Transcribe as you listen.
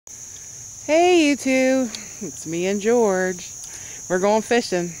Hey you two, it's me and George. We're going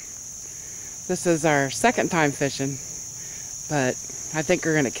fishing. This is our second time fishing, but I think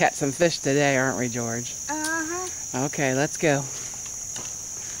we're going to catch some fish today, aren't we, George? Uh-huh. Okay, let's go.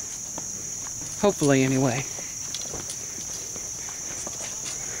 Hopefully, anyway.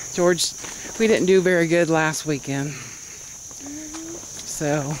 George, we didn't do very good last weekend,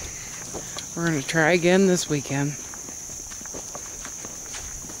 so we're going to try again this weekend.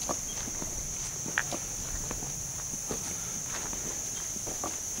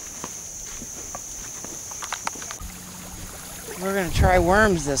 We're going to try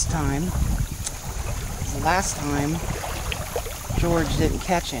worms this time. The last time, George didn't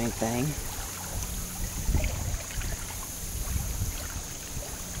catch anything.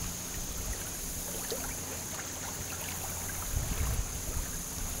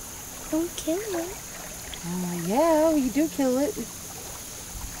 Don't kill it. Yeah, you do kill it.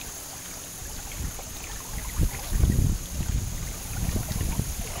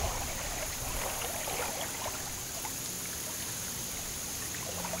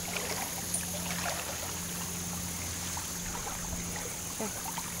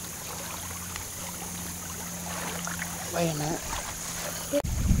 Wait a minute.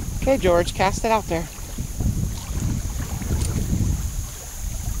 Okay, George, cast it out there.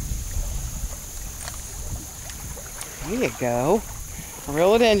 There you go.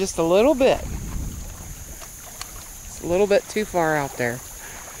 Reel it in just a little bit. It's a little bit too far out there.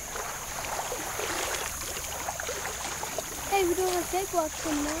 Hey, we don't have big blocks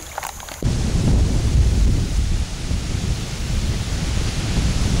in there.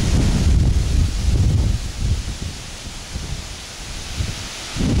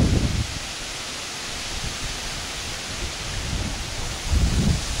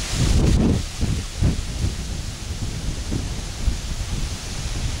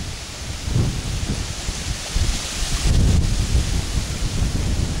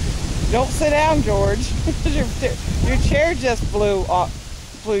 Don't sit down, George. your chair just flew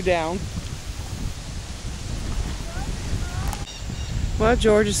down. Well,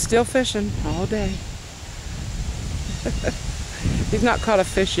 George is still fishing all day. He's not caught a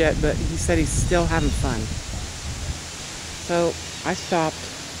fish yet, but he said he's still having fun. So I stopped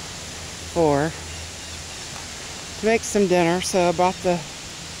to make some dinner. So I bought the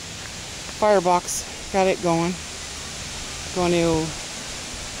firebox, got it going. Going to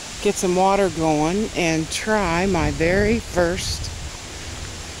get some water going and try my very first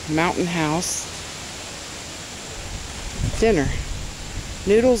Mountain House dinner.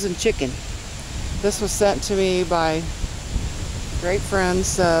 Noodles and chicken. This was sent to me by great friend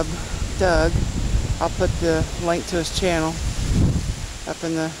sub Doug. I'll put the link to his channel up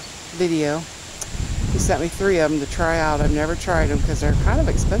in the video. He sent me 3 of them to try out. I've never tried them because they're kind of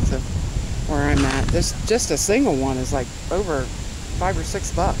expensive where I'm at. This just a single one is like over $5 or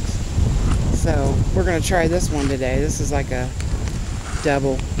 $6. So we're gonna try this one today. This is like a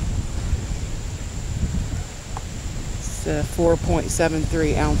double. It's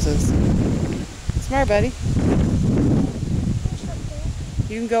 4.73 ounces. Smart, buddy.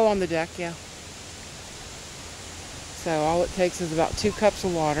 You can go on the deck, yeah. So all it takes is about 2 cups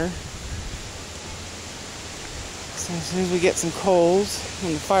of water. So as soon as we get some coals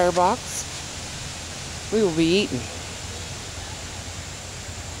in the firebox, we will be eating.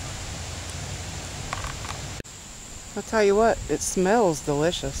 I'll tell you what, it smells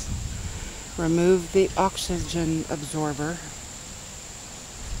delicious. Remove the oxygen absorber.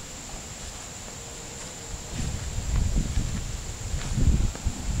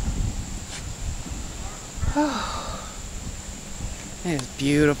 Oh, it is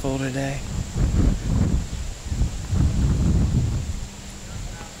beautiful today.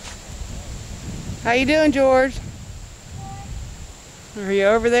 How you doing, George? Are you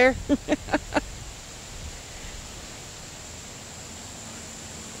over there?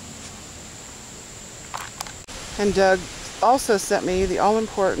 And Doug also sent me the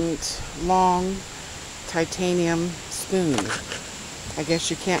all-important long titanium spoon. I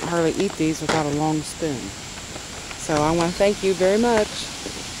guess you can't hardly eat these without a long spoon. So I want to thank you very much.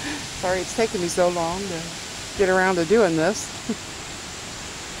 Sorry it's taken me so long to get around to doing this.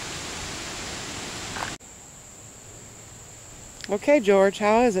 Okay, George,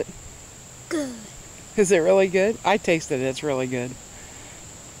 how is it? Good. Is it really good? I tasted it. It's really good.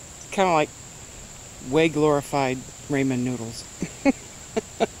 Kind of like way glorified ramen noodles.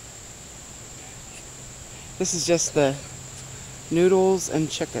 This is just the noodles and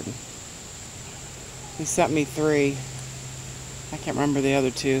chicken. He sent me 3. I can't remember the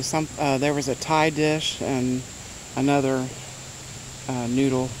other 2. There was a Thai dish and another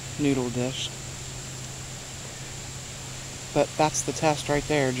noodle dish. But that's the test right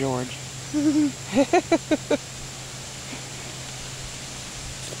there, George.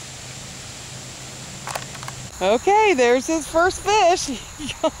 Okay, there's his first fish.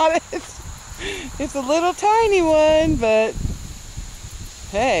 He got it. It's a little tiny one, but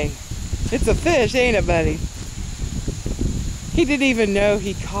hey, it's a fish, ain't it, buddy? He didn't even know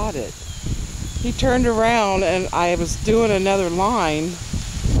he caught it. He turned around and I was doing another line,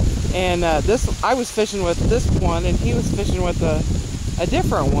 and I was fishing with this one and he was fishing with a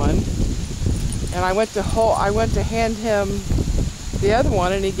different one, and I went to hand him the other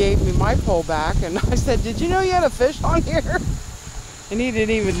one and he gave me my pole back, and I said, "Did you know you had a fish on here?" And he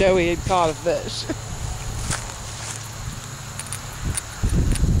didn't even know he had caught a fish.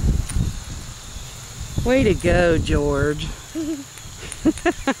 Way to go, George.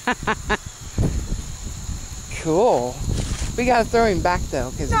 Cool. We gotta throw him back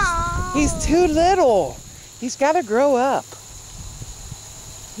though, because he's too little. He's gotta grow up.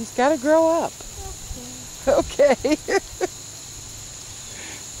 He's gotta grow up. Okay.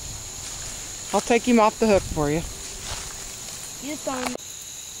 I'll take him off the hook for you.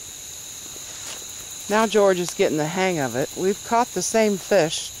 Now George is getting the hang of it. We've caught the same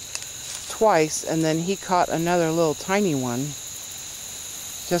fish twice, and then he caught another little tiny one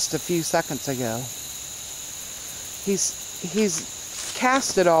just a few seconds ago. He's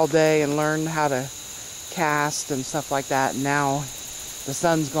casted all day and learned how to cast and stuff like that. And now the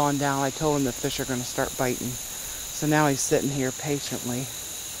sun's gone down. I told him the fish are going to start biting. So now he's sitting here patiently,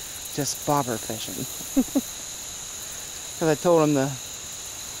 just bobber fishing. Because I told him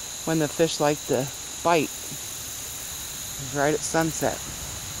when the fish like to bite is right at sunset.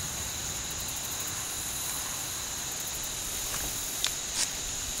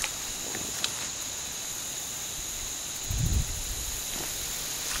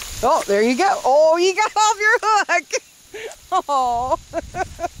 Oh, there you go. Oh, you got off your hook. Oh.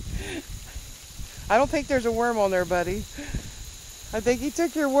 I don't think there's a worm on there, buddy. I think he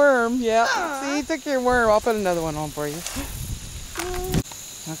took your worm. Yeah. See, he took your worm. I'll put another one on for you.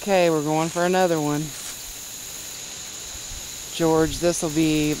 Okay, we're going for another one. George, this will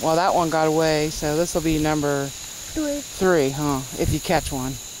be, well, that one got away, so this will be number 3, huh? If you catch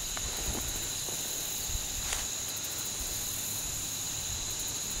one.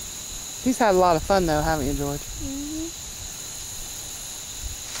 He's had a lot of fun though, haven't you, George? Mm-hmm.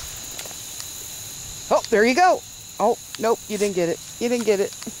 Oh, there you go. Oh, nope, you didn't get it. You didn't get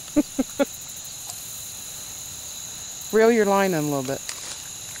it. Reel your line in a little bit.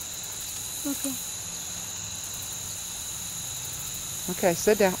 Okay. Okay,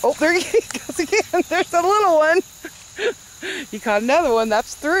 sit down. Oh, there he goes again. There's a little one. You caught another one.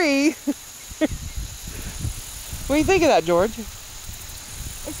 That's 3. What do you think of that, George?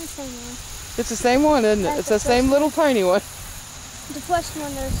 It's the same one. It's the same one, isn't it? It's the same little tiny one. The first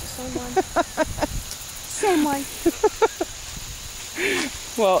one, there's the same one. Same one.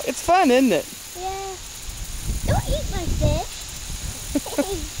 Well, it's fun, isn't it? Yeah. Don't eat my fish.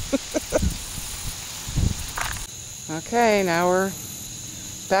 Okay, now we're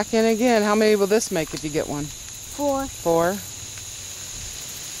back in again. How many will this make if you get one? 4. 4.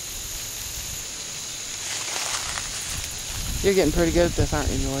 You're getting pretty good at this, aren't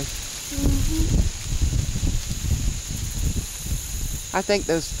you, Joy? Mm-hmm. I think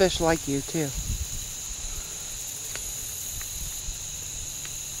those fish like you, too.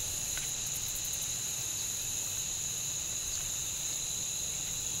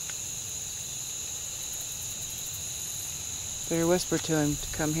 Better whisper to him to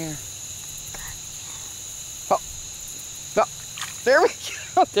come here. Oh, oh, there we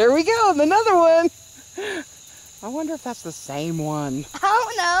go. There we go. Another one. I wonder if that's the same one. I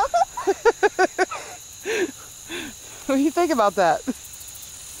don't know. What do you think about that?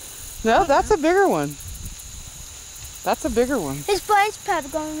 No, that's a bigger one. That's a bigger one. His brain's probably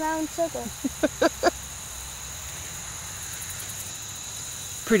going around in circles.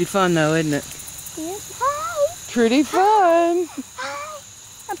 Pretty fun though, isn't it? Yeah. Hi. Pretty fun. Hi.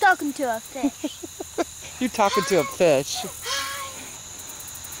 I'm talking to a fish. You're talking to a fish.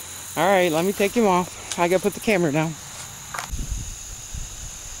 All right, let me take him off. I gotta put the camera down.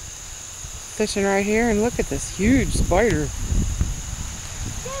 Fishing right here, and look at this huge spider.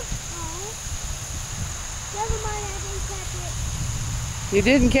 Never mind, I didn't catch it. You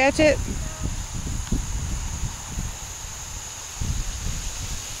didn't catch it?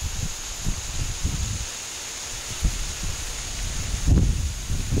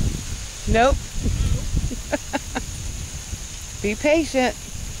 Nope. Be patient.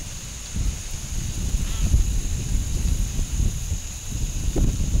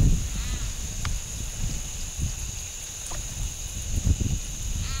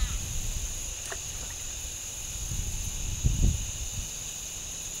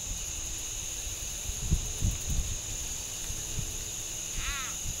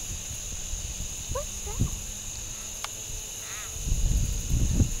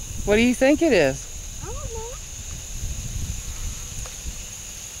 What do you think it is? I don't know.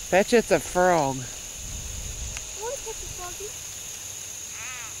 Bet you it's a frog. I want to catch a froggy.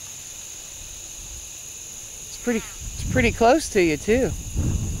 It's pretty close to you too.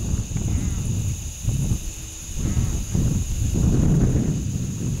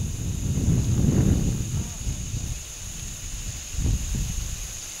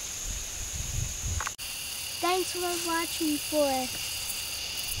 Thanks for watching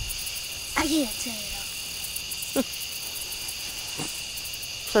I can't say it.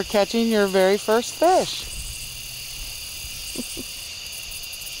 For catching your very first fish.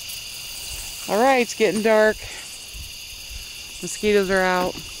 All right, it's getting dark. Mosquitoes are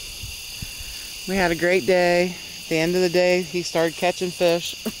out. We had a great day. At the end of the day, he started catching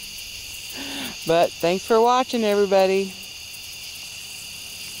fish. But thanks for watching, everybody.